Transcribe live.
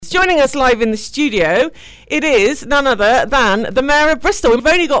joining us live in the studio, it is none other than the Mayor of Bristol. We've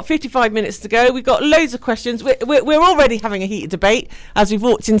only got 55 minutes to go. We've got loads of questions. We're already having a heated debate as we've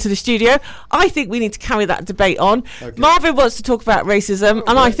walked into the studio. I think we need to carry that debate on. Okay. Marvin wants to talk about racism,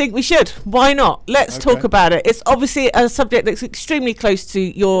 and I think we should. Why not? Let's talk about it. It's obviously a subject that's extremely close to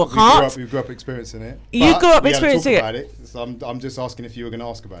your heart. We grew up experiencing it. You grew up experiencing it. So I'm just asking if you were going to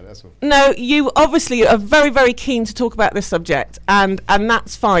ask about it, that's all. No, you obviously are very, very keen to talk about this subject, and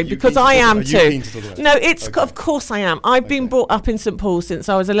that's fine, because I am too. Keen to talk about it? No, it's of course I am. I've been brought up in St Paul since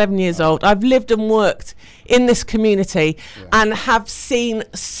I was 11 years old. I've lived and worked in this community and have seen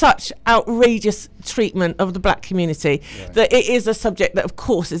such outrageous treatment of the black community that it is a subject that, of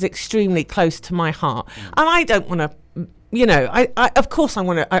course, is extremely close to my heart. And I don't want to, I of course I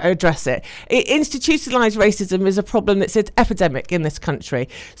want to address it. Institutionalised racism is a problem that's an epidemic in this country.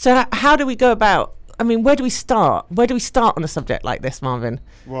 So how do we go about, where do we start? Where do we start on a subject like this, Marvin?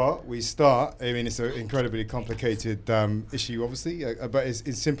 Well, we start, it's an incredibly complicated issue, obviously, but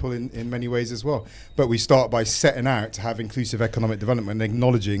it's simple in many ways as well. But we start by setting out to have inclusive economic development and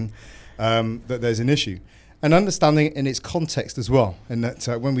acknowledging that there's an issue. And understanding it in its context as well, and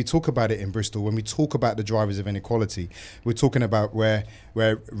that when we talk about it in Bristol, when we talk about the drivers of inequality, we're talking about where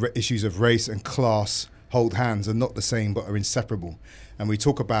issues of race and class hold hands, are not the same but are inseparable. And we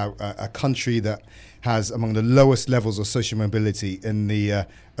talk about a country that has among the lowest levels of social mobility in the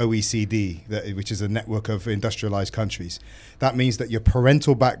OECD, which is a network of industrialized countries. That means that your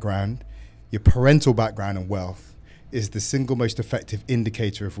parental background and wealth is the single most effective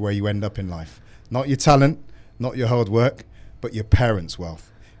indicator of where you end up in life. Not your talent, not your hard work, but your parents'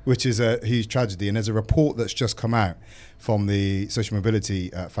 wealth, which is a huge tragedy. And there's a report that's just come out from the Social Mobility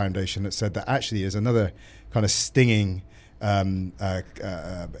Foundation that said that actually is another kind of stinging fact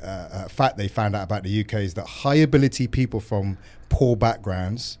they found out about the UK is that high ability people from poor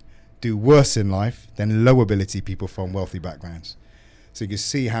backgrounds do worse in life than low ability people from wealthy backgrounds. So you can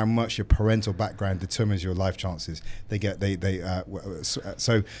see how much your parental background determines your life chances.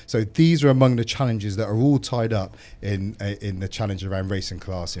 So these are among the challenges that are all tied up in the challenge around race and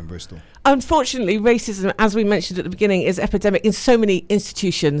class in Bristol. Unfortunately, racism, as we mentioned at the beginning, is epidemic in so many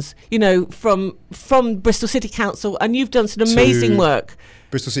institutions. From Bristol City Council, and you've done some amazing work.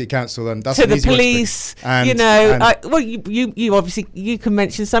 Bristol City Council, and that's to the police. You obviously you can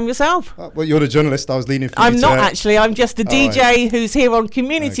mention some yourself. Well, you're the journalist. I was leaning for. I'm not actually. I'm just a DJ who's here on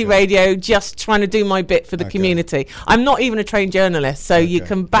community radio, just trying to do my bit for the community. I'm not even a trained journalist, so you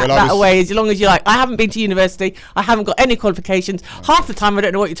can back that away as long as you like. I haven't been to university. I haven't got any qualifications. Half the time, I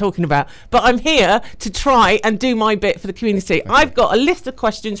don't know what you're talking about. But I'm here to try and do my bit for the community. I've got a list of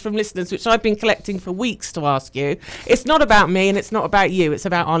questions from listeners, which I've been collecting for weeks to ask you. It's not about me, and it's not about you. It's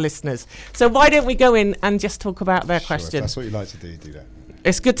about our listeners. So why don't we go in and just talk about their questions? If that's what you like to do that.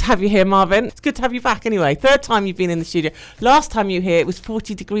 It's good to have you here, Marvin. It's good to have you back anyway. Third time you've been in the studio. Last time you were here, it was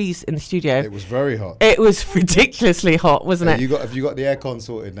 40 degrees in the studio. It was very hot. It was ridiculously hot, wasn't it? Have you got the aircon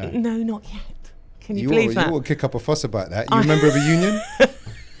sorted now? No, not yet. Can you believe that? You will kick up a fuss about that. You member of a union?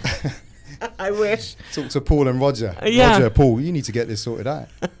 I wish. Talk to Paul and Roger. Roger, Paul, you need to get this sorted out.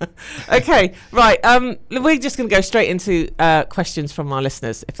 Okay, right. We're just going to go straight into questions from our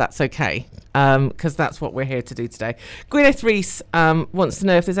listeners, if that's okay, because that's what we're here to do today. Gwyneth Rees wants to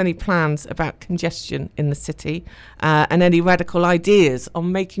know if there's any plans about congestion in the city and any radical ideas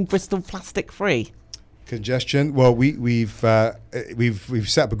on making Bristol plastic free. Congestion. Well, we've set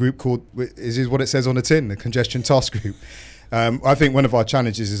up a group called, is what it says on the tin, the Congestion Task Group. I think one of our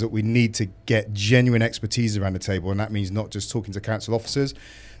challenges is that we need to get genuine expertise around the table, and that means not just talking to council officers.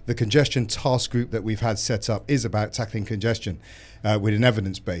 The Congestion Task Group that we've had set up is about tackling congestion with an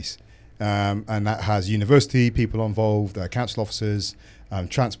evidence base, and that has university people involved, council officers,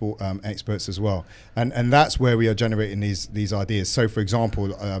 transport experts as well, and that's where we are generating these ideas. So, for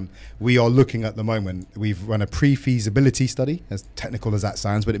example, we are looking at the moment. We've run a pre-feasibility study, as technical as that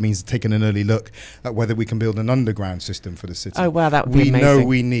sounds, but it means taking an early look at whether we can build an underground system for the city. Oh wow, that would be amazing. We know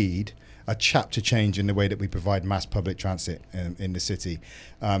we need a chapter change in the way that we provide mass public transit in the city.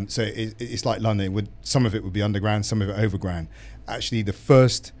 So it's like London. Some of it would be underground, some of it overground. Actually, the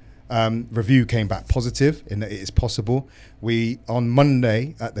first review came back positive in that it is possible. On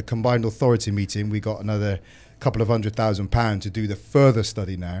Monday at the combined authority meeting, we got another couple of £100,000 to do the further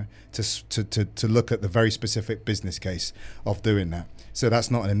study now to look at the very specific business case of doing that. So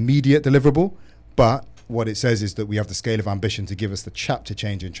that's not an immediate deliverable, but what it says is that we have the scale of ambition to give us the chapter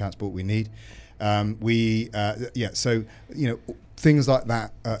change in transport we need. So things like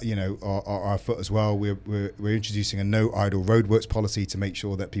that, are afoot as well. We're introducing a no idle roadworks policy to make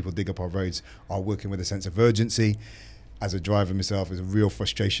sure that people dig up our roads are working with a sense of urgency. as a driver myself, it's a real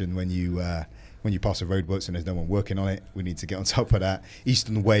frustration when you pass a roadworks and there's no one working on it. We need to get on top of that.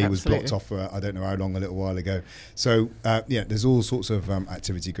 Eastern Way was blocked off for I don't know how long, a little while ago. So there's all sorts of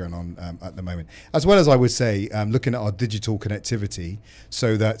activity going on at the moment. As well as, I would say, looking at our digital connectivity,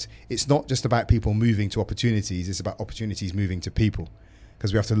 so that it's not just about people moving to opportunities, it's about opportunities moving to people.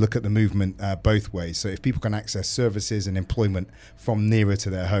 Because we have to look at the movement both ways. So if people can access services and employment from nearer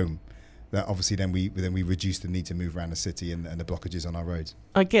to their home, that obviously then we reduce the need to move around the city and the blockages on our roads.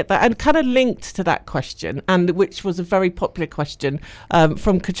 I get that. And kind of linked to that question, and which was a very popular question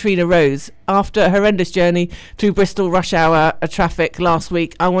from Katrina Rose. After a horrendous journey through Bristol rush hour traffic last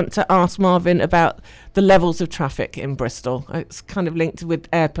week, I want to ask Marvin about the levels of traffic in Bristol. It's kind of linked with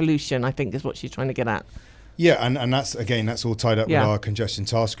air pollution, I think, is what she's trying to get at. Yeah, and that's all tied up with our congestion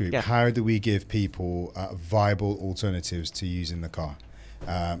task group. Yeah. How do we give people viable alternatives to using the car?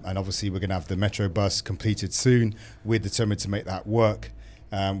 And obviously we're going to have the Metro bus completed soon. We're determined to make that work.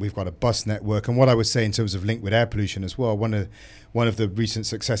 We've got a bus network. And what I would say in terms of link with air pollution as well, one of the recent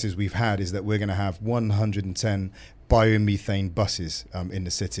successes we've had is that we're going to have 110 biomethane buses in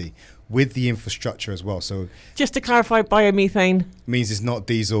the city with the infrastructure as well. So just to clarify, biomethane means it's not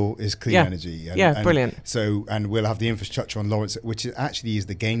diesel, it's clean energy. And brilliant. So, and we'll have the infrastructure on Lawrence, which actually is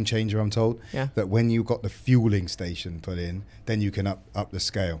the game changer, I'm told. Yeah. That when you've got the fueling station put in, then you can up the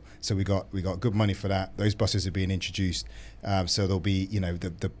scale. So we got good money for that. Those buses are being introduced. So there'll be,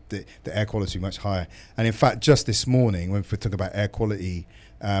 the air quality much higher. And in fact, just this morning, when we're talking about air quality,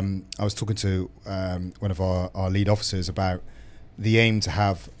 I was talking to one of our lead officers about the aim to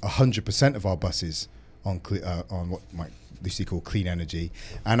have 100% of our buses on what might loosely called clean energy.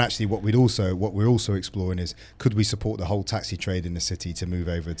 And actually what we're also exploring is, could we support the whole taxi trade in the city to move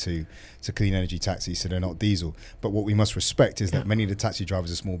over to clean energy taxis so they're not diesel. But what we must respect is that many of the taxi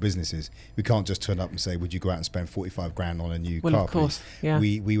drivers are small businesses. We can't just turn up and say, would you go out and spend 45 grand on a new car? Well, of course,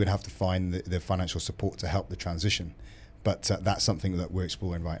 we would have to find the financial support to help the transition. But that's something that we're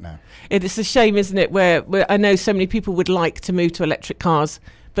exploring right now. It's a shame, isn't it, where I know so many people would like to move to electric cars,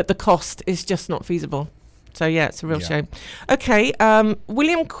 but the cost is just not feasible. So, it's a real shame. Okay,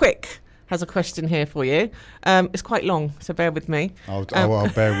 William Quick has a question here for you. It's quite long, so bear with me. I'll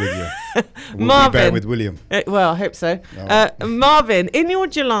bear with you. Marvin, bear with William. I hope so. Marvin, in your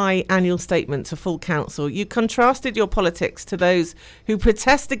July annual statement to full council, you contrasted your politics to those who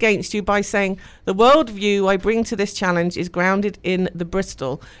protest against you by saying, the worldview I bring to this challenge is grounded in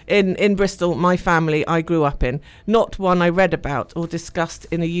Bristol, my family I grew up in, not one I read about or discussed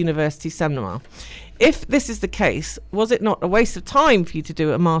in a university seminar. If this is the case, was it not a waste of time for you to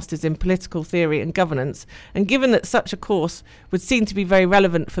do a master's in political theory and governance? And given that such a course would seem to be very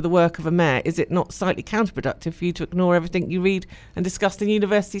relevant for the work of a mayor, is it not slightly counterproductive for you to ignore everything you read and discussed in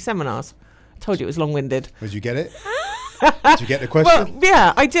university seminars? I told you it was long-winded. Did you get it? Did you get the question? Well,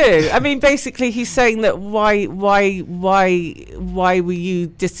 yeah, I do. I mean, basically, he's saying that why were you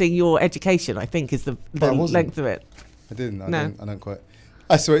dissing your education? I think is the length of it. I didn't. I don't quite.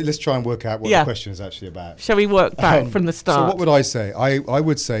 Sorry, let's try and work out what the question is actually about. Shall we work back from the start? So what would I say? I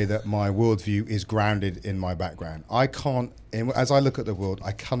would say that my worldview is grounded in my background. I can't, as I look at the world,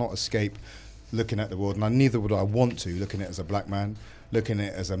 I cannot escape looking at the world, and neither would I want to, looking at it as a black man, looking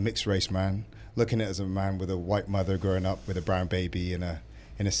at it as a mixed race man, looking at it as a man with a white mother growing up with a brown baby in a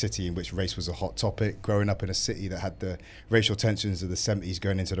city in which race was a hot topic, growing up in a city that had the racial tensions of the 70s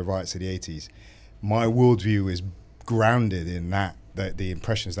going into the riots of the 80s. My worldview is grounded in that. The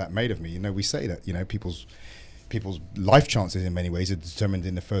impressions that made of me. We say that people's life chances in many ways are determined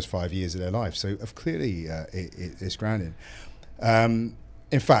in the first 5 years of their life. So clearly it's grounded. In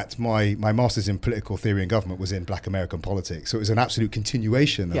fact, my master's in political theory and government was in Black American politics. So it was an absolute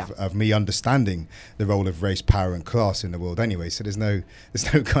continuation of me understanding the role of race, power, and class in the world. Anyway, so there's no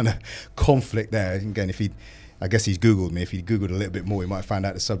kind of conflict there. Again, I guess he's Googled me. If he Googled a little bit more, he might find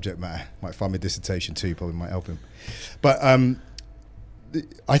out the subject matter. Might find my dissertation too. Probably might help him. But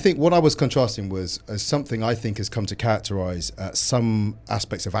I think what I was contrasting was something I think has come to characterise some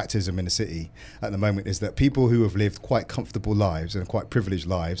aspects of activism in the city at the moment, is that people who have lived quite comfortable lives and quite privileged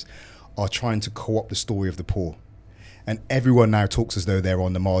lives are trying to co-opt the story of the poor. And everyone now talks as though they're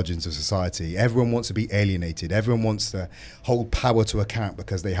on the margins of society. Everyone wants to be alienated. Everyone wants to hold power to account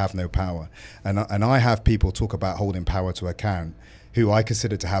because they have no power. And I have people talk about holding power to account who I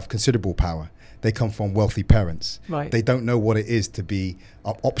consider to have considerable power. They come from wealthy parents. Right. They don't know what it is to be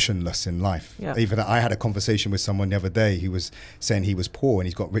optionless in life. Yep. Even I had a conversation with someone the other day who was saying he was poor and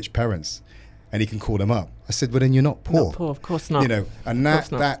he's got rich parents. and he can call them up. I said, well, then you're not poor. Not poor, of course not. You know, and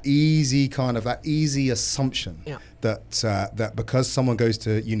that easy assumption that because someone goes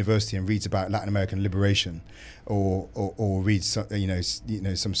to university and reads about Latin American liberation, or reads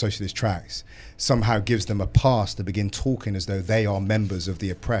some socialist tracts, somehow gives them a pass to begin talking as though they are members of the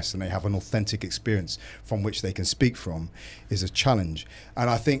oppressed and they have an authentic experience from which they can speak from, is a challenge. And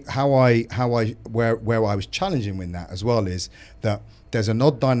I think where I was challenging with that as well is that there's an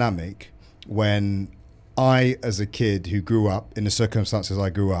odd dynamic when I, as a kid who grew up in the circumstances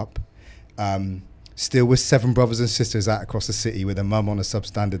I grew up, still with 7 brothers and sisters out across the city with a mum on a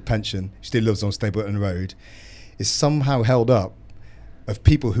substandard pension, still lives on Stapleton Road, is somehow held up of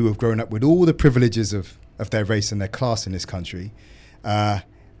people who have grown up with all the privileges of their race and their class in this country, and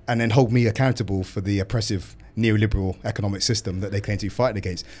then hold me accountable for the oppressive neoliberal economic system that they claim to be fighting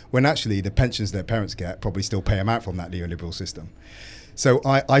against, when actually the pensions their parents get probably still pay them out from that neoliberal system. So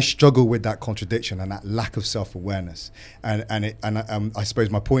I struggle with that contradiction and that lack of self-awareness. And I suppose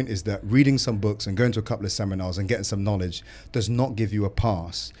my point is that reading some books and going to a couple of seminars and getting some knowledge does not give you a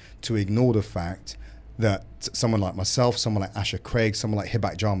pass to ignore the fact that someone like myself, someone like Asher Craig, someone like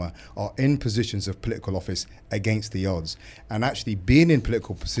Hibak Jama are in positions of political office against the odds. And actually being in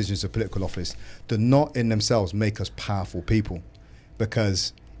political positions of political office do not in themselves make us powerful people,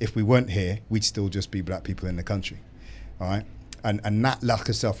 because if we weren't here, we'd still just be black people in the country, all right? And that lack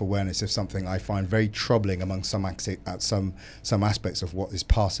of self-awareness is something I find very troubling among some aspects of what is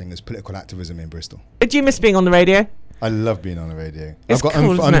passing as political activism in Bristol. Do you miss being on the radio? I love being on the radio. It's I've got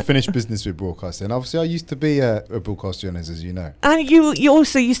cool, unfinished business with broadcasting. Obviously, I used to be a broadcast journalist, as you know. And you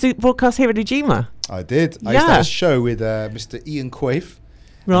also used to broadcast here at Ujima. I did. I used to have a show with Mr. Ian Quaife.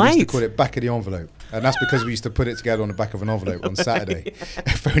 Right. We used to call it Back of the Envelope. And that's because we used to put it together on the back of an envelope on Saturday.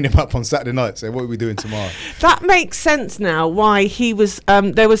 Phone him up on Saturday night, say, what are we doing tomorrow? That makes sense now why he was,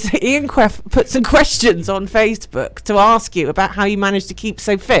 there was, Ian Quaife put some questions on Facebook to ask you about how you managed to keep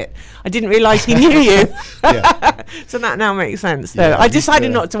so fit. I didn't realise he knew you. So that now makes sense. So I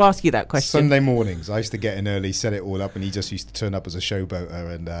decided not to ask you that question. Sunday mornings, I used to get in early, set it all up, and he just used to turn up as a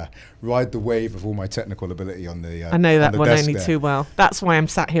showboater and ride the wave of all my technical ability on the I know that one only there. too well. That's why I'm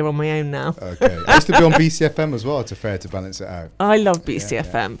sat here on my own now. Okay. I used to be on BCFM as well, to balance it out. I love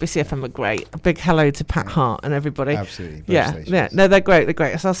BCFM. BCFM are great. A big hello to Pat Hart and everybody. Absolutely. Yeah. No, they're great. They're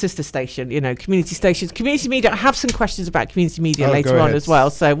great. It's our sister station, community stations. Community media. I have some questions about community media later on as well.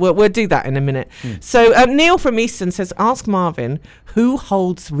 So we'll do that in a minute. So Neil from Easton says, ask Marvin, who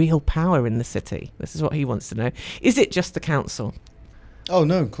holds real power in the city? This is what he wants to know. Is it just the council? Oh,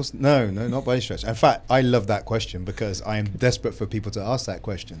 no, of course. No, not by any stretch. In fact, I love that question because I am desperate for people to ask that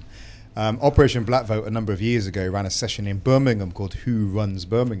question. Operation Black Vote a number of years ago ran a session in Birmingham called Who Runs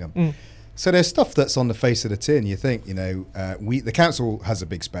Birmingham? So there's stuff that's on the face of the tin. You think, the council has a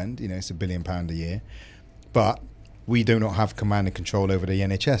big spend, it's £1 billion a year, but we do not have command and control over the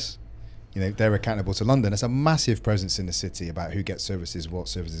NHS. They're accountable to London. There's a massive presence in the city about who gets services, what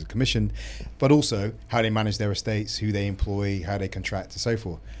services are commissioned, but also how they manage their estates, who they employ, how they contract, and so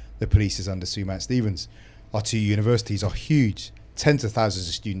forth. The police is under Sumat Stevens. Our 2 universities are huge. Tens of thousands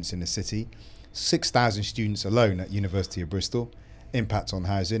of students in the city, 6,000 students alone at University of Bristol, impact on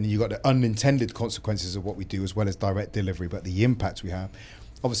housing. And you've got the unintended consequences of what we do as well as direct delivery, but the impact we have.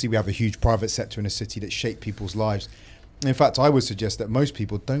 Obviously, we have a huge private sector in the city that shape people's lives. In fact, I would suggest that most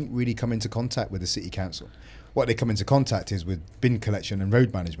people don't really come into contact with the city council. What they come into contact is with bin collection and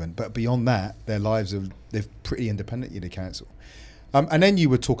road management, but beyond that, their lives live pretty independently of the council. And then you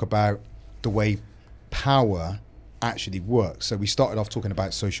would talk about the way power actually works. So we started off talking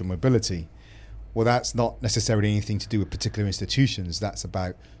about social mobility. Well, that's not necessarily anything to do with particular institutions. That's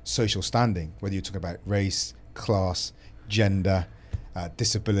about social standing, whether you're talking about race, class, gender,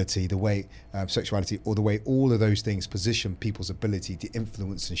 disability, the way sexuality, or the way all of those things position people's ability to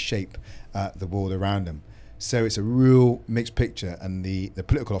influence and shape the world around them. So it's a real mixed picture, and the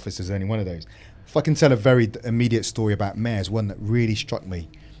political office is only one of those. If I can tell a very immediate story about mayors, one that really struck me.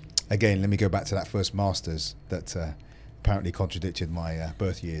 Again, let me go back to that first master's that apparently contradicted my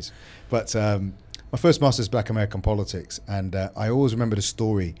birth years. But my first master's Black American politics, and I always remember the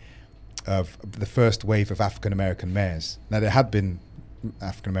story of the first wave of African American mayors. Now, there had been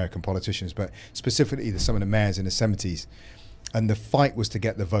African American politicians, but specifically some of the mayors in the 70s. And the fight was to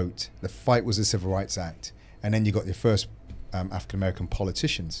get the vote. The fight was the Civil Rights Act. And then you got your first African American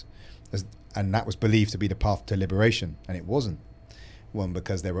politicians. And that was believed to be the path to liberation, and it wasn't. One,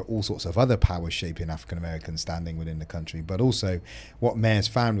 because there were all sorts of other powers shaping African American standing within the country, but also what mayors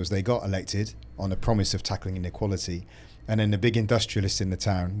found was they got elected on a promise of tackling inequality, and then the big industrialists in the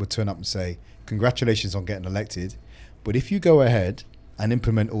town would turn up and say, congratulations on getting elected, but if you go ahead and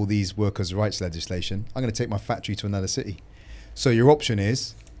implement all these workers' rights legislation, I'm going to take my factory to another city. So your option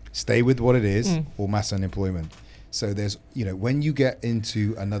is stay with what it is or mass unemployment. So there's, when you get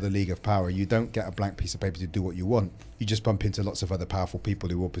into another league of power, you don't get a blank piece of paper to do what you want. You just bump into lots of other powerful people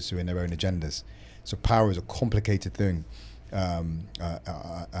who are pursuing their own agendas. So power is a complicated thing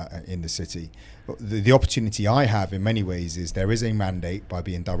in the city. The opportunity I have in many ways is there is a mandate by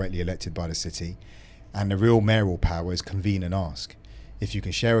being directly elected by the city, and the real mayoral power is convene and ask. If you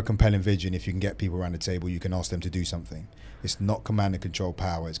can share a compelling vision, if you can get people around the table, you can ask them to do something. It's not command and control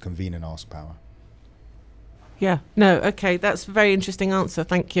power, it's convene and ask power. Yeah, no, okay, that's a very interesting answer.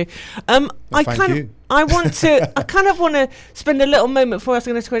 Thank you. I kind of want to spend a little moment before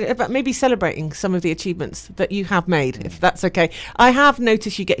asking this question about maybe celebrating some of the achievements that you have made, if that's okay. I have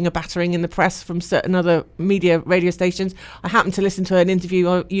noticed you getting a battering in the press from certain other media radio stations. I happened to listen to an interview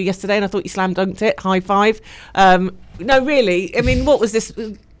of you yesterday, and I thought you slam dunked it. High five. No, really. I mean, what was this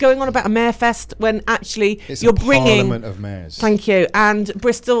going on about a Mayor Fest when actually you're bringing Parliament of Mayors? Thank you. And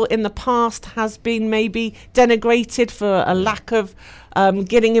Bristol in the past has been maybe denigrated for a lack of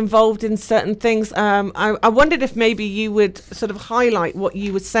getting involved in certain things. I wondered if maybe you would sort of highlight what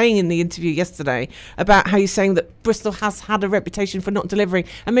you were saying in the interview yesterday about how you're saying that Bristol has had a reputation for not delivering,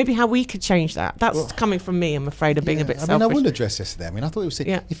 and maybe how we could change that. That's coming from me, I'm afraid, of being a bit selfish. I will address yesterday. I thought it was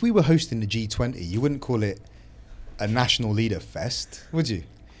if we were hosting the G20, you wouldn't call it a national leader fest, would you?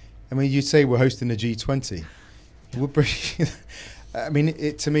 You'd say we're hosting the G20.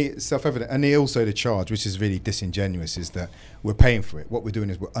 To me, it's self-evident. And also the charge, which is really disingenuous, is that we're paying for it. What we're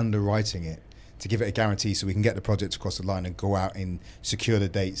doing is we're underwriting it to give it a guarantee so we can get the project across the line and go out and secure the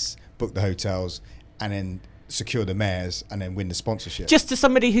dates, book the hotels, and then secure the mayors and then win the sponsorship. Just to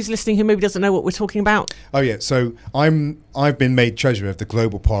somebody who's listening who maybe doesn't know what we're talking about. Oh yeah, so I've been made treasurer of the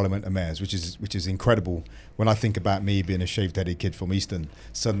Global Parliament of Mayors, which is incredible. When I think about me being a shaved-headed kid from Easton,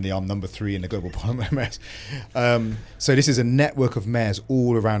 suddenly I'm number 3 in the Global Parliament of Mayors. So this is a network of mayors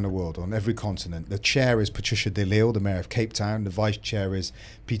all around the world, on every continent. The chair is Patricia de Lille, the mayor of Cape Town. The vice chair is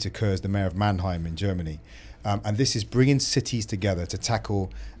Peter Kurz, the mayor of Mannheim in Germany. And this is bringing cities together to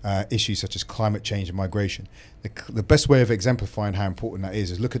tackle issues such as climate change and migration. The best way of exemplifying how important that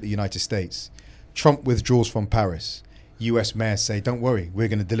is look at the United States. Trump withdraws from Paris. US mayors say, don't worry, we're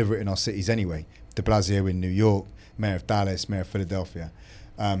going to deliver it in our cities anyway. De Blasio in New York, mayor of Dallas, mayor of Philadelphia.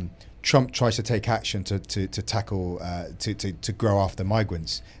 Trump tries to take action to tackle, to grow after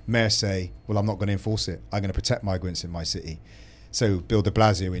migrants. Mayors say, well, I'm not going to enforce it. I'm going to protect migrants in my city. So Bill de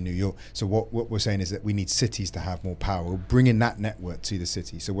Blasio in New York. So what we're saying is that we need cities to have more power. We're bringing that network to the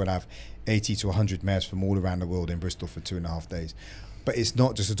city. So we'll have 80 to 100 mayors from all around the world in Bristol for 2.5 days. But it's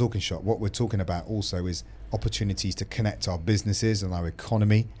not just a talking shop. What we're talking about also is opportunities to connect our businesses and our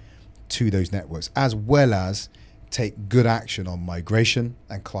economy to those networks, as well as take good action on migration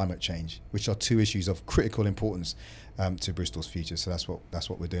and climate change, which are 2 issues of critical importance to Bristol's future. So that's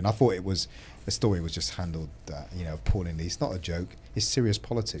what we're doing. I thought the story was just handled appallingly. It's not a joke. It's serious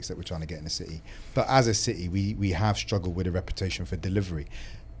politics that we're trying to get in the city. But as a city, we have struggled with a reputation for delivery.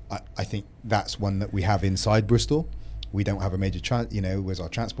 I think that's one that we have inside Bristol. We don't have a major, where's our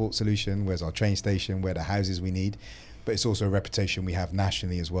transport solution? Where's our train station? Where are the houses we need? But it's also a reputation we have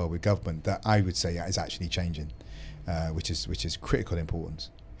nationally as well with government that I would say is actually changing, which is critical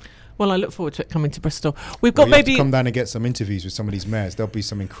importance. Well, I look forward to it coming to Bristol. We've got have to come down and get some interviews with some of these mayors. There'll be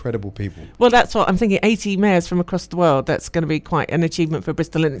some incredible people. Well, that's what I'm thinking. 80 mayors from across the world. That's going to be quite an achievement for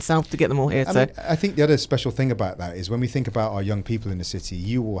Bristol in itself to get them all here. I think the other special thing about that is when we think about our young people in the city,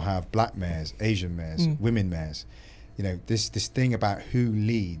 you will have black mayors, Asian mayors, women mayors. This thing about who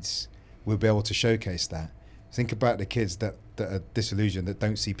leads, we'll be able to showcase that. Think about the kids that are disillusioned, that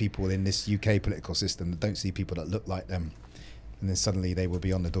don't see people in this UK political system, that don't see people that look like them. And then suddenly they will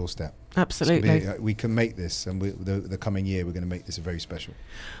be on the doorstep. Absolutely. We can make this, and the coming year we're going to make this very special.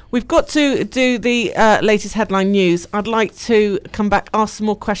 We've got to do the latest headline news. I'd like to come back, ask some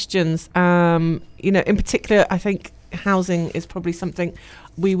more questions. In particular, I think housing is probably something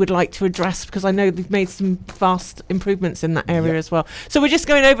we would like to address, because I know they've made some vast improvements in that area as well. So we're just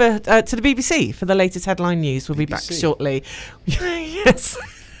going over to the BBC for the latest headline news. We'll be back shortly. Yes.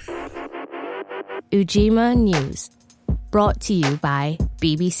 Ujima News, brought to you by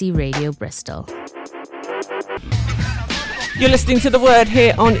BBC Radio Bristol. You're listening to The Word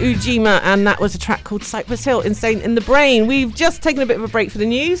here on Ujima, and that was a track called Cypress Hill, Insane in the Brain. We've just taken a bit of a break for the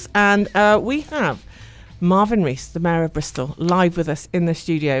news, and we have Marvin Rees, the Mayor of Bristol, live with us in the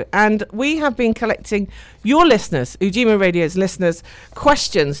studio. And we have been collecting your listeners, Ujima Radio's listeners,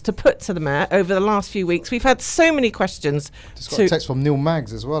 questions to put to the Mayor over the last few weeks. We've had so many questions. Just got a text from Neil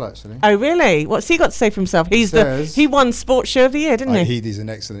Maggs as well, actually. Oh, really? What's he got to say for himself? He won Sports Show of the Year, didn't he? He's an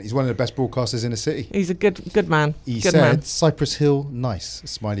excellent. He's one of the best broadcasters in the city. He's a good man. He good said, man. Cypress Hill, nice,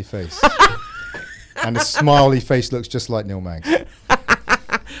 smiley face. And the smiley face looks just like Neil Maggs.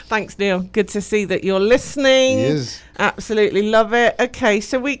 Thanks, Neil. Good to see that you're listening. He is. Absolutely love it. Okay,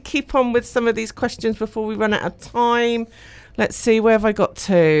 so we keep on with some of these questions before we run out of time. Let's see, where have I got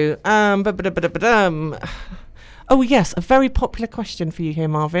to? Oh, yes, a very popular question for you here,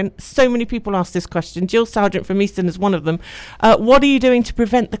 Marvin. So many people ask this question. Jill Sargent from Easton is one of them. What are you doing to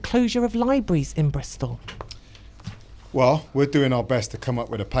prevent the closure of libraries in Bristol? Well, we're doing our best to come up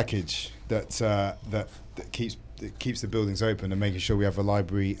with a package that keeps the buildings open and making sure we have a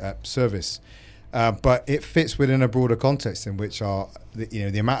library service. But it fits within a broader context in which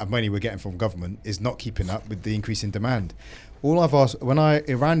the amount of money we're getting from government is not keeping up with the increase in demand. All I've asked when I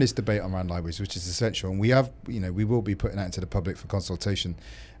ran this debate around libraries, which is essential, and we will be putting that into the public for consultation,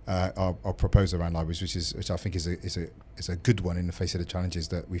 our proposal around libraries, which I think is a good one in the face of the challenges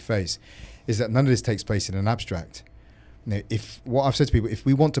that we face, is that none of this takes place in an abstract. If what I've said to people, if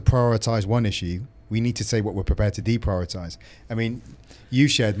we want to prioritise one issue, we need to say what we're prepared to deprioritise. I mean, you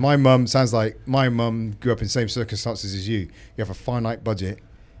shared, my mum grew up in the same circumstances as you. You have a finite budget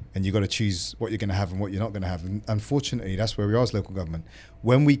and you've got to choose what you're going to have and what you're not going to have. And unfortunately, that's where we are as local government.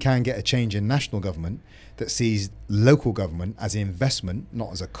 When we can get a change in national government that sees local government as an investment,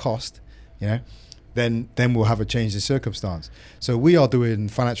 not as a cost, then we'll have a change in circumstance. So we are doing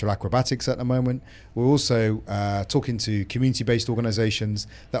financial acrobatics at the moment. We're also talking to community-based organisations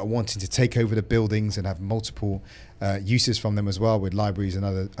that are wanting to take over the buildings and have multiple uses from them as well, with libraries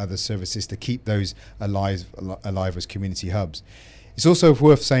and other services to keep those alive as community hubs. It's also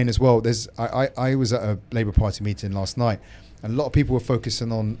worth saying as well, I was at a Labour Party meeting last night, and a lot of people were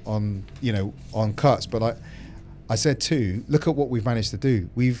focusing on cuts, but I said too, look at what we've managed to do.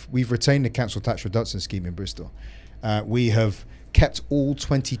 We've retained the council tax reduction scheme in Bristol. We have kept all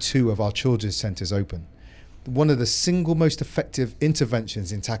 22 of our children's centres open. One of the single most effective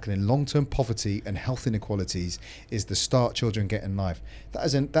interventions in tackling long-term poverty and health inequalities is the Start Children Getting Life. That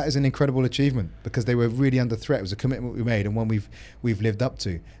is an incredible achievement because they were really under threat. It was a commitment we made and one we've lived up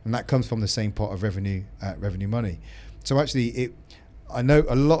to, and that comes from the same pot of revenue money. So actually, I know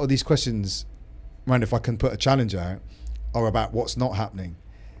a lot of these questions, Miranda, if I can put a challenge out, are about what's not happening.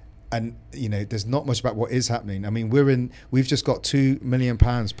 And there's not much about what is happening. I mean, we've just got £2 million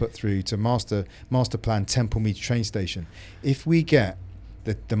put through to master plan Temple Meads train station. If we get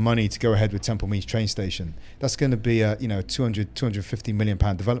the money to go ahead with Temple Meads train station, that's going to be a £250 million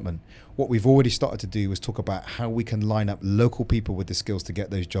development. What we've already started to do is talk about how we can line up local people with the skills to get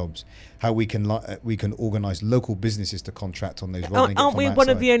those jobs, how we can organise local businesses to contract on those. Aren't we one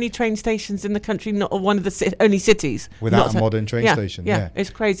of the only train stations in the country, not one of the only cities without a modern train station? Yeah, it's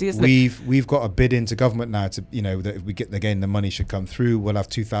crazy, isn't it? We've got a bid into government now to that if we get the money should come through. We'll have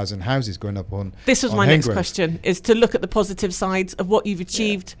 2,000 houses going up on. This was my next question: is to look at the positive sides of what you've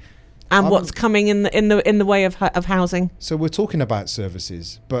achieved. Yeah. And what's coming in the way of housing? So we're talking about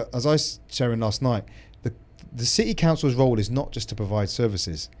services, but as I was sharing last night, the city council's role is not just to provide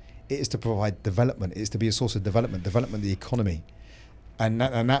services; it is to provide development. It is to be a source of development of the economy, and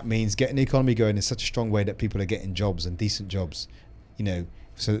that means getting the economy going in such a strong way that people are getting jobs and decent jobs,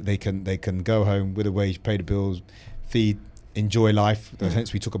 so that they can go home with a wage, pay the bills, feed, enjoy life. Yeah.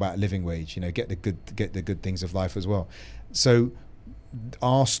 Hence, we talk about a living wage. Get the good things of life as well. So.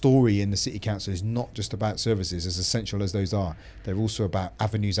 Our story in the City Council is not just about services, as essential as those are. They're also about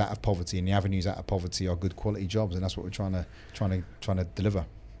avenues out of poverty, and the avenues out of poverty are good quality jobs, and that's what we're trying to deliver.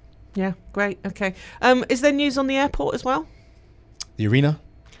 Yeah, great. Okay. Is there news on the airport as well? The arena?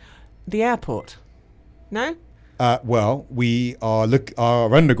 The airport? No? Well, we are our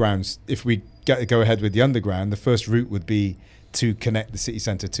undergrounds. If we go ahead with the underground, the first route would be to connect the city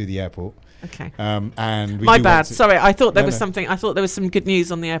centre to the airport. Okay. And my bad. Sorry, I thought there was something. I thought there was some good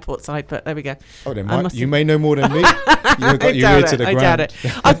news on the airport side, but there we go. Oh, then you may know more than me. I doubt it.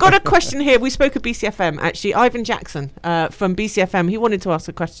 I've got a question here. We spoke at BCFM actually. Ivan Jackson from BCFM. He wanted to ask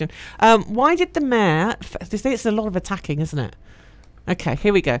a question. Why did the mayor? It's a lot of attacking, isn't it? Okay,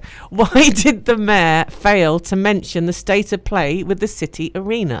 here we go. Why did the mayor fail to mention the state of play with the city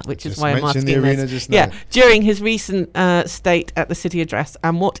arena? Which is why I'm asking the arena this. Yeah, during his recent state at the city address.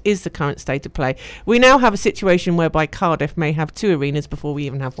 And what is the current state of play? We now have a situation whereby Cardiff may have 2 arenas before we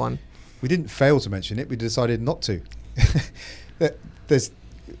even have one. We didn't fail to mention it. We decided not to.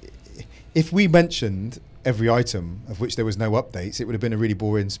 If we mentioned every item of which there was no updates, it would have been a really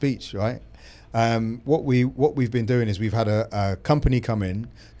boring speech, right? What we've been doing is we've had a company come in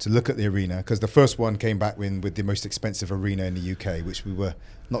to look at the arena, because the first one came back with the most expensive arena in the UK, which we were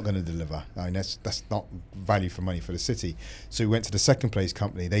not going to deliver. I mean, that's not value for money for the city. So we went to the second place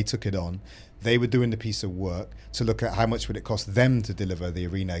company. They took it on. They were doing the piece of work to look at how much would it cost them to deliver the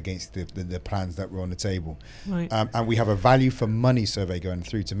arena against the plans that were on the table. Right. And we have a value for money survey going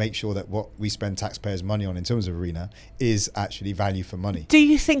through to make sure that what we spend taxpayers' money on in terms of arena is actually value for money. Do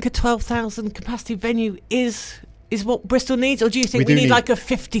you think a 12,000 capacity venue is what Bristol needs, or do you think we need like a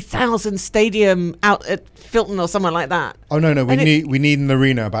 50,000 stadium out at Filton or somewhere like that? Oh no, we need an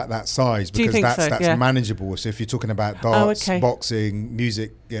arena about that size, because that's Yeah. manageable. So if you're talking about darts, boxing,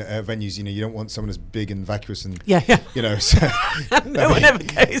 music venues, you don't want someone as big and vacuous and yeah. So no one ever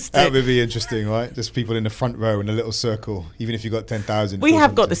goes to. That would be interesting, right? Just people in the front row in a little circle, even if you've got 10,000. We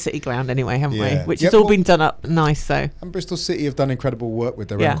have got the city ground anyway, haven't we? Which has all been done up nice. So and Bristol City have done incredible work with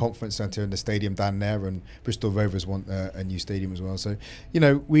their own conference centre and the stadium down there, and Bristol Rovers want a new stadium as well. So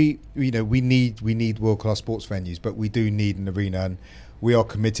we need world-class sports venues, but we do need an arena, and we are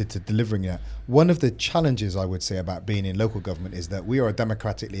committed to delivering that. One of the challenges I would say about being in local government is that we are a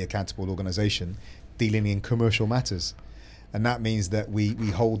democratically accountable organisation dealing in commercial matters. And that means that we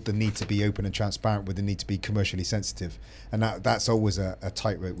hold the need to be open and transparent with the need to be commercially sensitive. And that's always a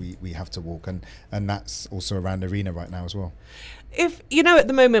tightrope we have to walk. And that's also around arena right now as well. If, at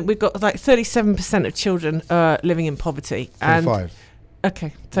the moment we've got like 37% of children living in poverty. 35.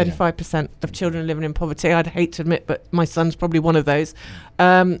 Okay, 35% of children living in poverty. I'd hate to admit, but my son's probably one of those.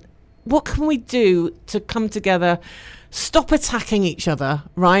 What can we do to come together, stop attacking each other,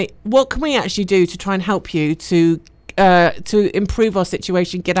 right? What can we actually do to try and help you to improve our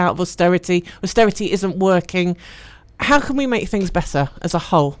situation, get out of austerity? Austerity isn't working. How can we make things better as a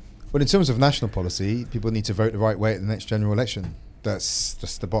whole? Well, in terms of national policy, people need to vote the right way at the next general election. That's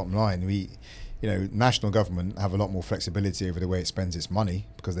just the bottom line. National government have a lot more flexibility over the way it spends its money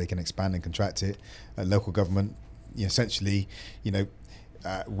because they can expand and contract it. Local government, essentially,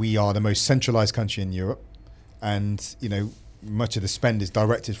 we are the most centralised country in Europe, and much of the spend is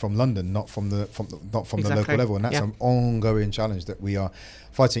directed from London, not from the local level, and that's an ongoing challenge that we are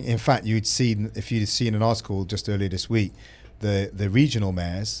fighting. In fact, if you'd seen an article just earlier this week, the regional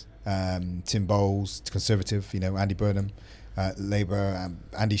mayors, Tim Bowles, Conservative, Andy Burnham, Labour,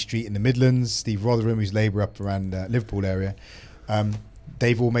 Andy Street in the Midlands, Steve Rotherham, who's Labour up around Liverpool area,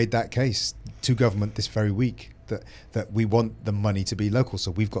 they've all made that case to government this very week that we want the money to be local, so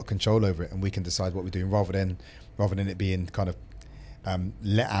we've got control over it and we can decide what we're doing rather than it being kind of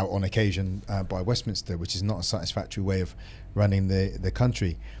let out on occasion by Westminster, which is not a satisfactory way of running the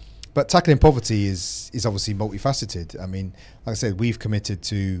country. But tackling poverty is obviously multifaceted. I mean, like I said, we've committed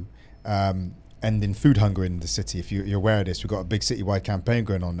to ending food hunger in the city. If you're aware of this, we've got a big citywide campaign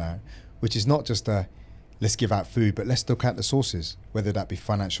going on now, which is not just let's give out food, but let's look at the sources, whether that be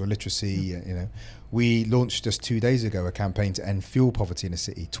financial literacy. We launched just 2 days ago a campaign to end fuel poverty in the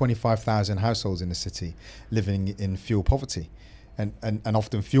city. 25,000 households in the city living in fuel poverty. And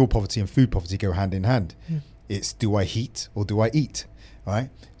often fuel poverty and food poverty go hand in hand. It's, do I heat or do I eat? Right?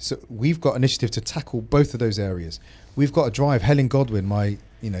 So we've got initiative to tackle both of those areas. We've got a drive. Helen Godwin,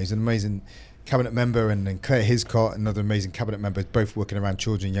 he's an amazing cabinet member, and Claire Hiscott, another amazing cabinet member, both working around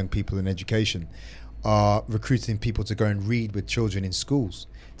children, young people in education, are recruiting people to go and read with children in schools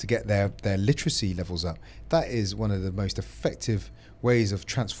to get their literacy levels up. That is one of the most effective ways of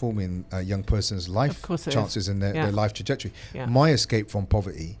transforming a young person's life chances and their life trajectory. My escape from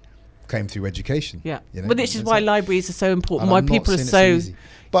poverty came through education. But this is why libraries are so important, why people are so...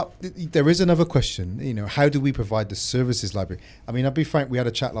 But there is another question, how do we provide the services library? I mean, I'll be frank, we had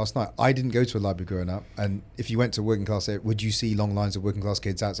a chat last night. I didn't go to a library growing up, and if you went to a working class area, would you see long lines of working class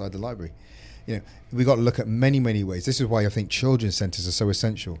kids outside the library? We've got to look at many, many ways. This is why I think children's centres are so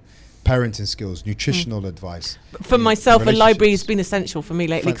essential. Parenting skills, nutritional advice. For myself, a library has been essential for me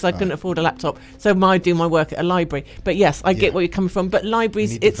lately because I couldn't afford a laptop. So I do my work at a library. But yes, I get where you're coming from. But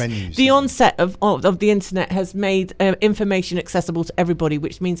libraries, the onset of the internet has made information accessible to everybody,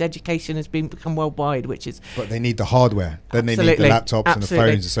 which means education has become worldwide, which is... But they need the hardware. Then they need the laptops and the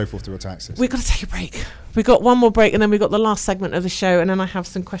phones and so forth to access. We've got to take a break. We've got one more break, and then we've got the last segment of the show, and then I have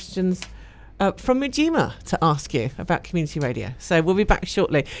some questions from Ujima to ask you about community radio. So we'll be back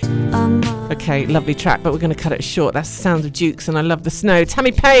shortly. Okay, lovely track, but we're going to cut it short. That's the sound of Dukes, and I love the snow.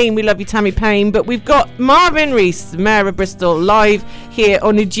 Tammy Payne, we love you, Tammy Payne. But we've got Marvin Rees, Mayor of Bristol, live here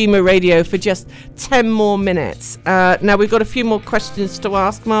on Ujima Radio for just 10 more minutes. Now, we've got a few more questions to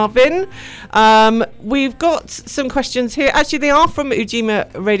ask Marvin. We've got some questions here. Actually, they are from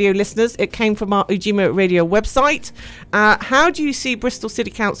Ujima Radio listeners. It came from our Ujima Radio website. How do you see Bristol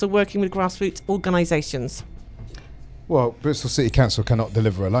City Council working with grassroots organisations? Well, Bristol City Council cannot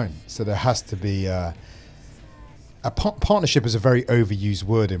deliver alone, so there has to be partnership is a very overused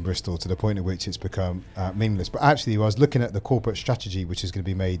word in Bristol to the point at which it's become meaningless. But actually, I was looking at the corporate strategy, which is going to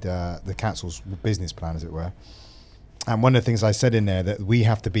be made the council's business plan, as it were. And one of the things I said in there that we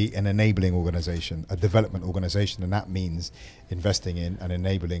have to be an enabling organisation, a development organisation, and that means investing in and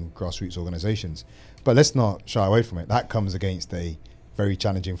enabling grassroots organisations. But let's not shy away from it. That comes against a very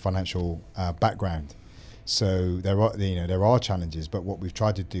challenging financial background. So there are challenges, but what we've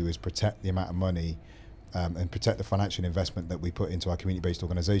tried to do is protect the amount of money and protect the financial investment that we put into our community-based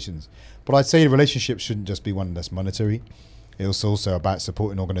organisations. But I'd say the relationship shouldn't just be one that's monetary. It's also about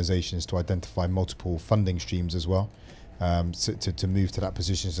supporting organisations to identify multiple funding streams as well, to move to that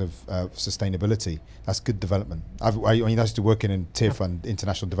positions of sustainability. That's good development. I used to work in a Tier Fund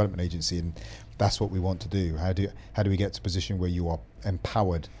International Development Agency, and that's what we want to do. How do we get to a position where you are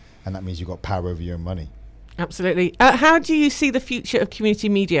empowered, and that means you've got power over your own money? Absolutely. How do you see the future of community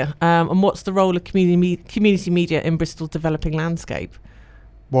media, and what's the role of community media in Bristol's developing landscape?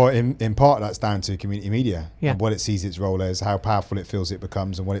 Well, in part, that's down to community media and what it sees its role as, how powerful it feels it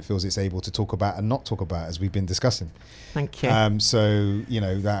becomes, and what it feels it's able to talk about and not talk about, as we've been discussing. Thank you. So,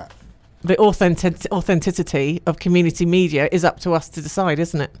 that... The authenticity of community media is up to us to decide,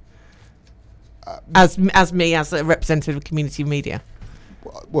 isn't it? As a representative of community media.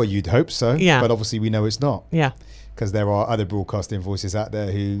 Well, you'd hope so, but obviously we know it's not. Yeah. Because there are other broadcasting voices out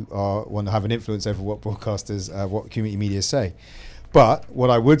there who want to have an influence over what broadcasters, what community media say. But what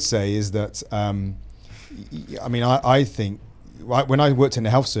I would say is that, I think when I worked in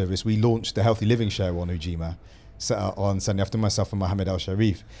the health service, we launched the Healthy Living Show on Ujima on Sunday after myself and Mohammed Al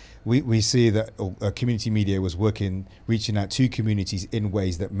Sharif. We see that community media was reaching out to communities in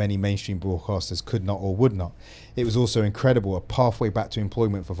ways that many mainstream broadcasters could not or would not. It was also incredible, a pathway back to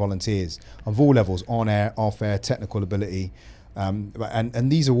employment for volunteers of all levels, on air, off air, technical ability.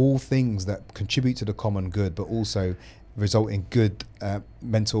 And these are all things that contribute to the common good, but also result in good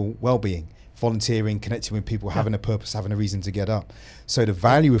mental well-being. Volunteering, connecting with people, having a purpose, having a reason to get up. So the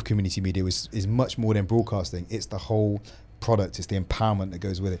value of community media is much more than broadcasting. It's the whole product, it's the empowerment that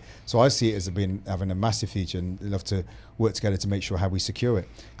goes with it. So I see it as having a massive future, and love to work together to make sure how we secure it.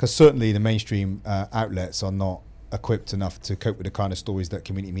 Because certainly the mainstream outlets are not equipped enough to cope with the kind of stories that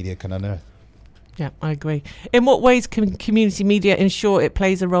community media can unearth. Yeah, I agree. In what ways can community media ensure it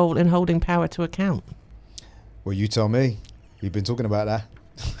plays a role in holding power to account? Well, you tell me. We've been talking about that.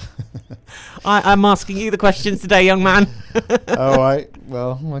 I'm asking you the questions today, young man. All right.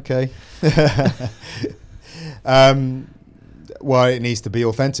 Well, okay. Well, it needs to be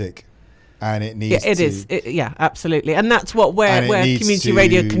authentic, and it needs. Yeah, absolutely, and that's where community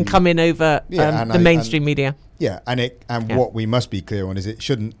radio can come in over the mainstream media. Yeah, and what we must be clear on is it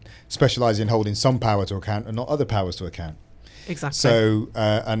shouldn't specialise in holding some power to account and not other powers to account. Exactly. So,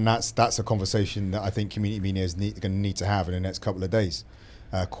 and that's a conversation that I think community media is going to need to have in the next couple of days,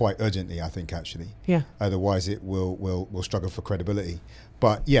 quite urgently, I think, actually. Yeah. Otherwise, it will struggle for credibility.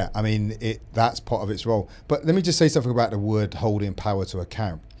 But yeah, I mean, that's part of its role. But let me just say something about the word holding power to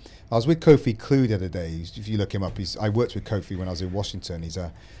account. I was with Kofi Klou the other day. If you look him up, I worked with Kofi when I was in Washington. He's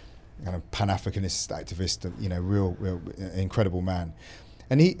a kind of Pan-Africanist activist, real incredible man.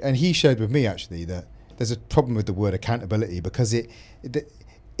 And he shared with me actually that there's a problem with the word accountability because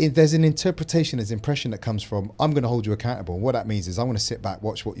there's an interpretation, there's impression that comes from, I'm going to hold you accountable. And what that means is I'm going to sit back,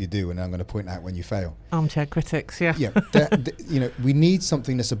 watch what you do, and I'm going to point out when you fail. Armchair critics, yeah. Yeah, we need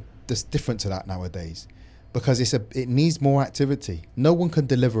something that's different to that nowadays, because it needs more activity. No one can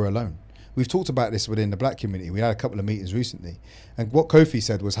deliver alone. We've talked about this within the black community. We had a couple of meetings recently, and what Kofi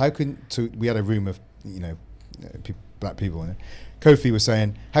said was, we had a room of black people in it. Kofi was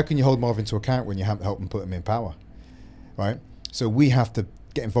saying, how can you hold Marvin to account when you haven't helped him put him in power, right? So we have to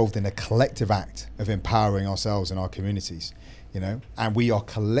get involved in a collective act of empowering ourselves and our communities, and we are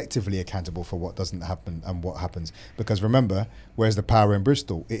collectively accountable for what doesn't happen and what happens. Because remember, where's the power in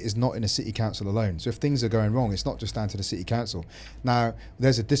Bristol? It is not in the city council alone. So if things are going wrong, it's not just down to the city council. Now,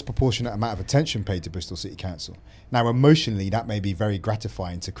 there's a disproportionate amount of attention paid to Bristol City Council. Now, emotionally, that may be very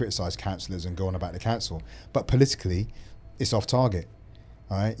gratifying to criticise councillors and go on about the council, but politically, it's off target.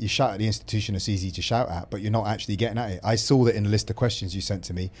 All right, you shout at the institution it's easy to shout at, but you're not actually getting at it. I saw that in the list of questions you sent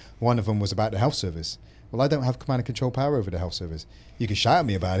to me. One of them was about the health service. Well, I don't have command and control power over the health service. You can shout at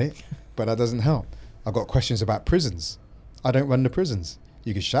me about it, but that doesn't help. I've got questions about prisons. I don't run the prisons.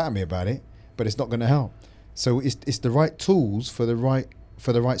 You can shout at me about it, but it's not going to help. So it's the right tools for the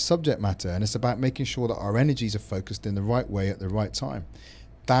right subject matter, and it's about making sure that our energies are focused in the right way at the right time.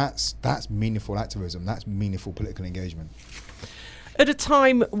 That's meaningful activism. That's meaningful political engagement. At a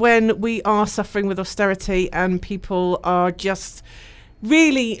time when we are suffering with austerity and people are just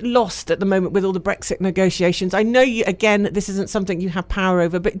really lost at the moment with all the Brexit negotiations, I know you, again, this isn't something you have power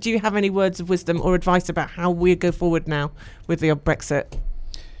over, but do you have any words of wisdom or advice about how we go forward now with the Brexit?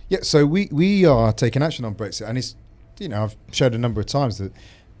 Yeah, so we are taking action on Brexit, and it's, I've shared a number of times that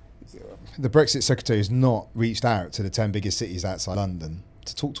the Brexit Secretary has not reached out to the 10 biggest cities outside London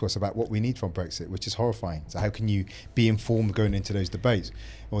to talk to us about what we need from Brexit, which is horrifying. So how can you be informed going into those debates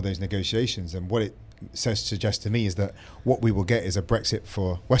or those negotiations? And what it suggests to me is that what we will get is a Brexit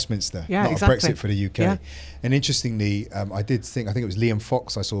for Westminster, not exactly. A Brexit for the UK. Yeah. And interestingly, I think it was Liam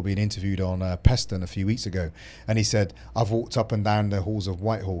Fox I saw being interviewed on Peston a few weeks ago, and he said, I've walked up and down the halls of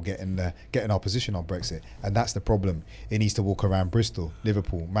Whitehall getting our position on Brexit, and that's the problem. It needs to walk around Bristol,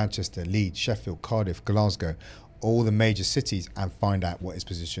 Liverpool, Manchester, Leeds, Sheffield, Cardiff, Glasgow, all the major cities, and find out what his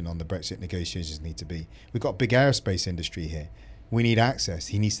position on the Brexit negotiations need to be. We've got a big aerospace industry here. We need access.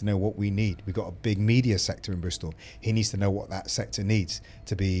 He needs to know what we need. We've got a big media sector in Bristol. He needs to know what that sector needs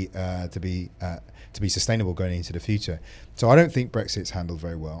to be sustainable going into the future. So I don't think Brexit's handled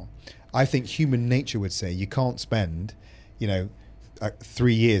very well. I think human nature would say you can't spend, 3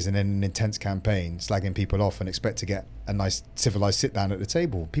 years and then an intense campaign slagging people off and expect to get a nice civilized sit down at the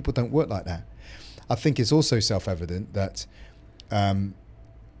table. People don't work like that. I think it's also self-evident that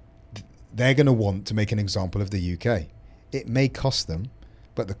they're going to want to make an example of the UK. It may cost them,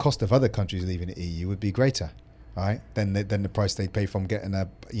 but the cost of other countries leaving the EU would be greater, right? Than the price they pay from getting a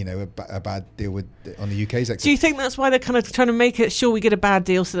bad deal on the UK's exit. Do you think that's why they're kind of trying to make it sure we get a bad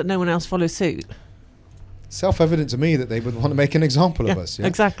deal so that no one else follows suit? Self-evident to me that they would want to make an example of us. Yeah?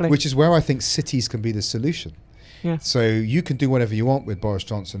 Exactly. Which is where I think cities can be the solution. Yeah. So you can do whatever you want with Boris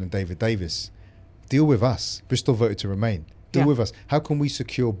Johnson and David Davis. Deal with us. Bristol voted to remain. Deal with us. How can we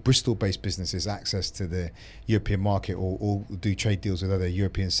secure Bristol-based businesses access to the European market or do trade deals with other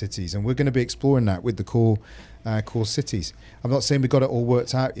European cities? And we're going to be exploring that with the core cities. I'm not saying we've got it all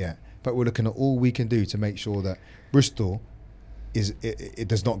worked out yet, but we're looking at all we can do to make sure that Bristol it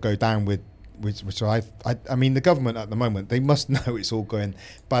does not go down with which I mean, the government at the moment, they must know it's all going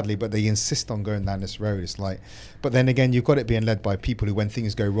badly, but they insist on going down this road. It's like, but then again, you've got it being led by people who, when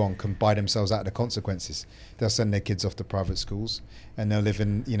things go wrong, can buy themselves out of the consequences. They'll send their kids off to private schools and they'll live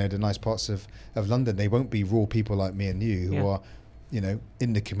in, the nice parts of London. They won't be raw people like me and you who are,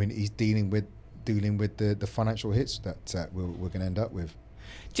 in the communities dealing with the financial hits that we're going to end up with.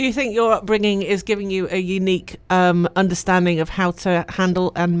 Do you think your upbringing is giving you a unique understanding of how to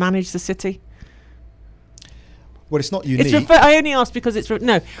handle and manage the city? Well, it's not unique. I only ask because it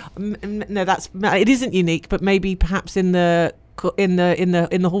isn't unique, but maybe perhaps in the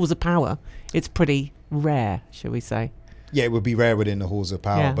halls of power, it's pretty rare, shall we say? Yeah, it would be rare within the halls of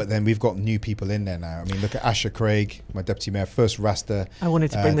power, but then we've got new people in there now. I mean, look at Asher Craig, my deputy mayor, first Rasta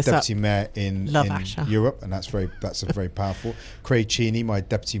deputy mayor in Europe, and that's very powerful. Craig Cheney, my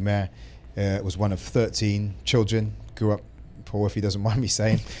deputy mayor, was one of 13 children, grew up poor, if he doesn't mind me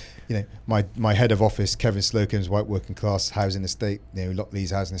saying. My head of office, Kevin Slocum's white working class housing estate,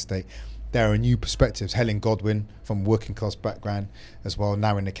 Lockleys housing estate. There are new perspectives. Helen Godwin from working class background as well,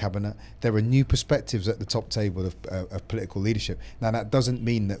 now in the cabinet. There are new perspectives at the top table of political leadership. Now, that doesn't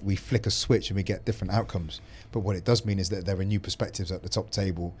mean that we flick a switch and we get different outcomes. But what it does mean is that there are new perspectives at the top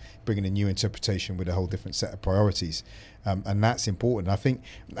table, bringing a new interpretation with a whole different set of priorities. And that's important. I think,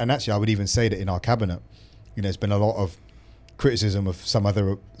 and actually I would even say that in our cabinet, there's been a lot of criticism of some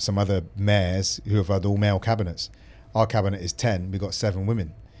other mayors who have had all male cabinets. Our cabinet is 10. We've got 7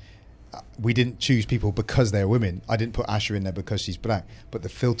 women. We didn't choose people because they're women. I didn't put Asher in there because she's black. But the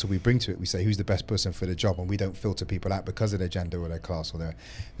filter we bring to it, we say who's the best person for the job, and we don't filter people out because of their gender or their class or their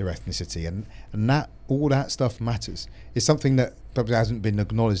ethnicity. And that all that stuff matters. It's something that probably hasn't been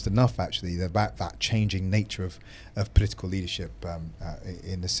acknowledged enough, actually, about that changing nature of political leadership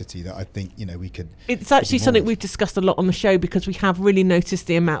in the city that I think we could. It's actually something we've discussed a lot on the show because we have really noticed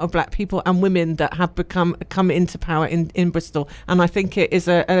the amount of black people and women that have come into power in Bristol, and I think it is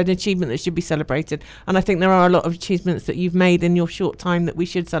an achievement that should be celebrated. And I think there are a lot of achievements that you've made in your short time that we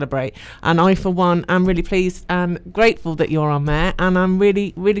should celebrate. And I, for one, am really pleased and grateful that you're our mayor, and I'm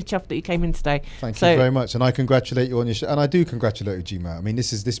really, really chuffed that you came in today. Thank you very very much, and I congratulate you on your show. And I do congratulate Ujima. I mean,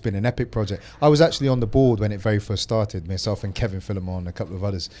 this has been an epic project. I was actually on the board when it very first started, myself and Kevin Philemon and a couple of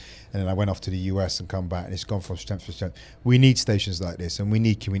others, and then I went off to the US and come back, and it's gone from strength to strength. We need stations like this, and we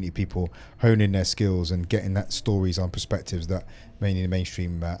need community people honing their skills and getting that stories on perspectives that mainly the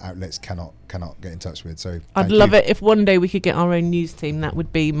mainstream outlets cannot get in touch with. So I'd love it if one day we could get our own news team. That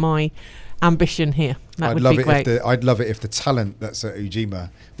would be my ambition here. That would be great. I'd love it if the talent that's at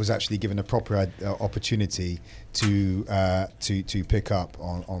Ujima was actually given a proper opportunity to pick up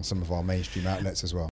on some of our mainstream outlets as well.